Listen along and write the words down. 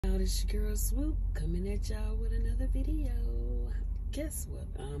it's your girl Swoop coming at y'all with another video. Guess what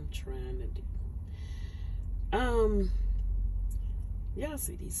I'm trying to do? Y'all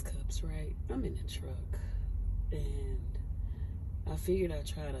see these cups, right? I'm in the truck and I figured I'd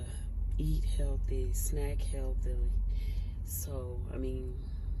try to eat healthy, snack healthily. So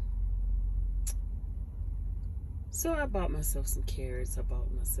I bought myself some carrots. I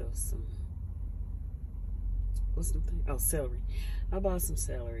bought myself some, celery. I bought some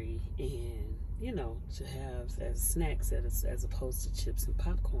celery and, to have as snacks as opposed to chips and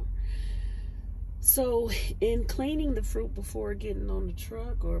popcorn. So in cleaning the fruit before getting on the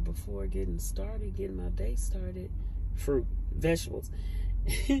truck or before getting my day started, vegetables,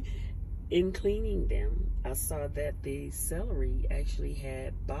 in cleaning them, I saw that the celery actually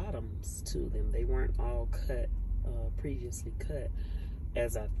had bottoms to them. They weren't all previously cut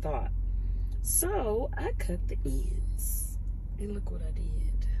as I thought. So I cut the ends and look what I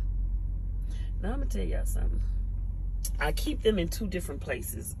did. Now I'm gonna tell y'all something. I keep them in two different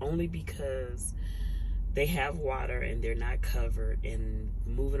places only because they have water and they're not covered, and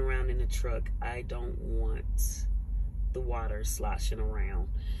moving around in the truck, I don't want the water sloshing around.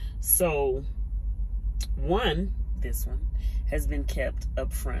 So this one has been kept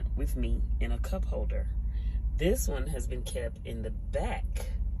up front with me in a cup holder. This one has been kept in the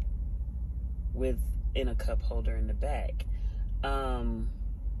back in a cup holder in the back.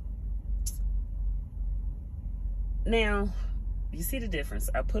 Now you see the difference.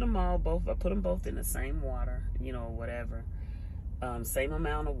 I put them both in the same water, whatever, same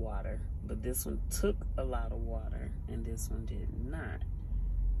amount of water, but this one took a lot of water and this one did not.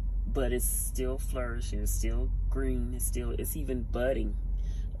 But it's still flourishing, it's still green, it's even budding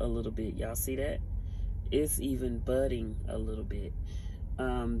a little bit. Y'all see that? It's even budding a little bit.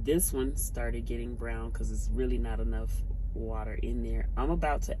 This one started getting brown because it's really not enough water in there. I'm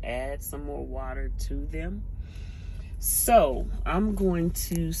about to add some more water to them. So I'm going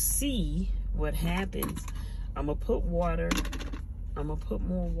to see what happens. I'm gonna put more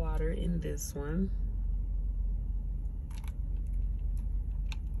water in this one.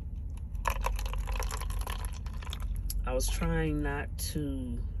 I was trying not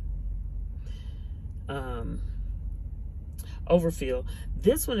to overfill.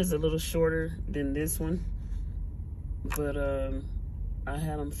 This one is a little shorter than this one, but I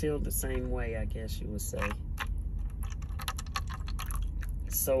had them filled the same way, I guess you would say.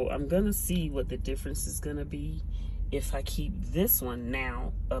 So I'm gonna see what the difference is gonna be if I keep this one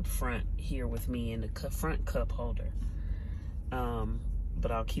now up front here with me in the front cup holder.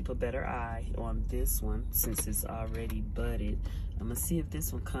 But I'll keep a better eye on this one since it's already budded. I'm gonna see if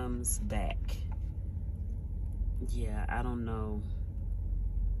this one comes back. Yeah, I don't know.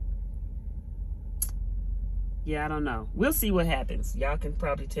 We'll see what happens. Y'all can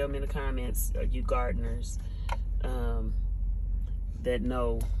probably tell me in the comments, you gardeners that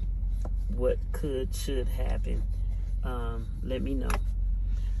know what should happen. Let me know.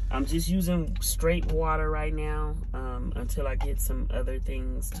 I'm just using straight water right now until I get some other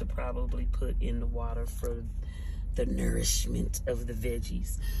things to probably put in the water for the nourishment of the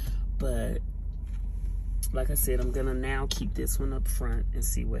veggies. But like I said, I'm gonna now keep this one up front and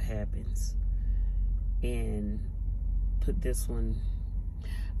see what happens. And put this one,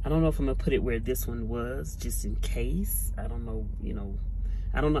 I don't know if I'm gonna put it where this one was, just in case. I don't know,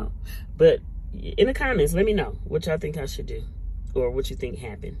 I don't know. But in the comments, let me know what y'all think I should do or what you think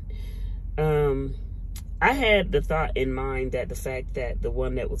happened. I had the thought in mind that the fact that the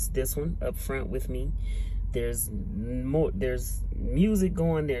one that was this one up front with me, there's music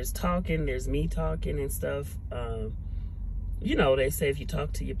going, there's talking, there's me talking and stuff. They say if you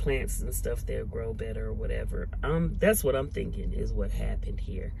talk to your plants and stuff, they'll grow better or whatever. That's what I'm thinking is what happened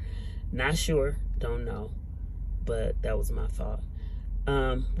here. Not sure, don't know, but that was my thought.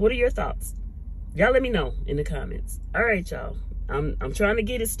 What are your thoughts? Y'all let me know in the comments. All right, y'all. I'm trying to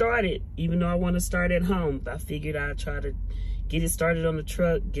get it started, even though I want to start at home. I figured I'd try to get it started on the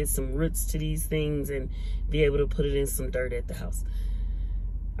truck, get some roots to these things, and be able to put it in some dirt at the house.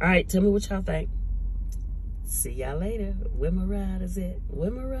 All right, tell me what y'all think. See y'all later. Where my ride is at?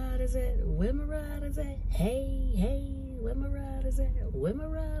 Where my ride is at? Where my ride is at? Hey, hey, where my ride is at? Where my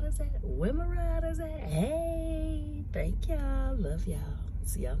ride is at? Where my ride is at? Hey, thank y'all. Love y'all.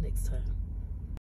 See y'all next time.